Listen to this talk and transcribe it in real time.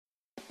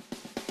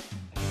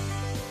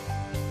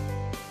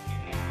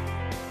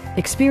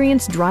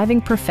Experience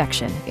driving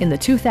perfection in the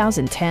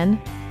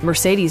 2010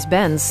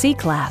 Mercedes-Benz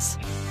C-Class.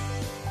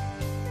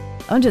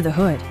 Under the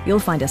hood, you'll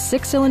find a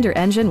 6-cylinder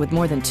engine with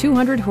more than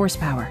 200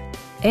 horsepower.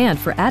 And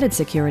for added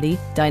security,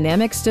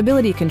 dynamic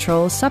stability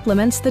control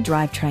supplements the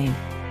drivetrain.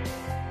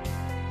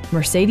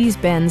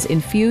 Mercedes-Benz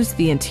infused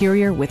the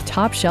interior with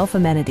top-shelf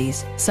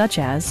amenities such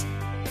as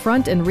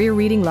front and rear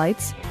reading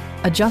lights,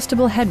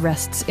 adjustable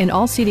headrests in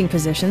all seating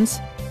positions,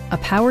 a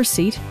power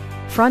seat,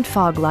 front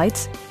fog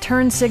lights,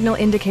 turn signal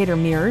indicator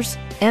mirrors,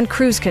 and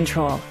cruise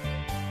control.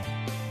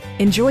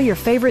 Enjoy your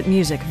favorite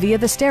music via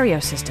the stereo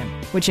system,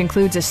 which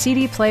includes a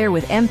CD player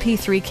with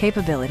MP3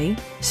 capability,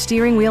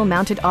 steering wheel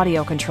mounted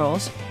audio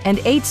controls, and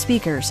 8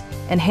 speakers,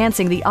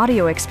 enhancing the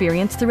audio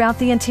experience throughout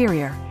the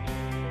interior.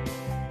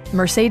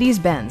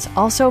 Mercedes-Benz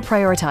also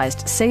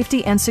prioritized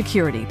safety and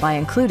security by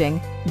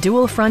including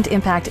dual front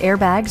impact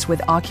airbags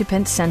with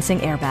occupant sensing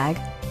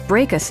airbag,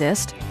 brake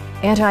assist,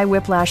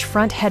 anti-whiplash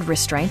front head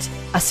restraints,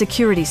 a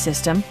security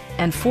system,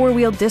 and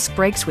 4-wheel disc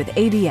brakes with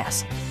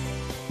ABS.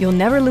 You'll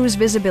never lose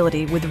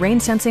visibility with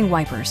rain-sensing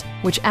wipers,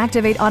 which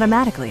activate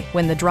automatically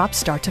when the drops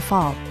start to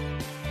fall.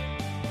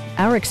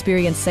 Our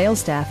experienced sales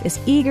staff is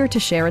eager to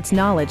share its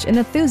knowledge and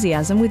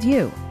enthusiasm with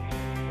you.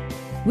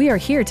 We are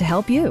here to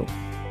help you.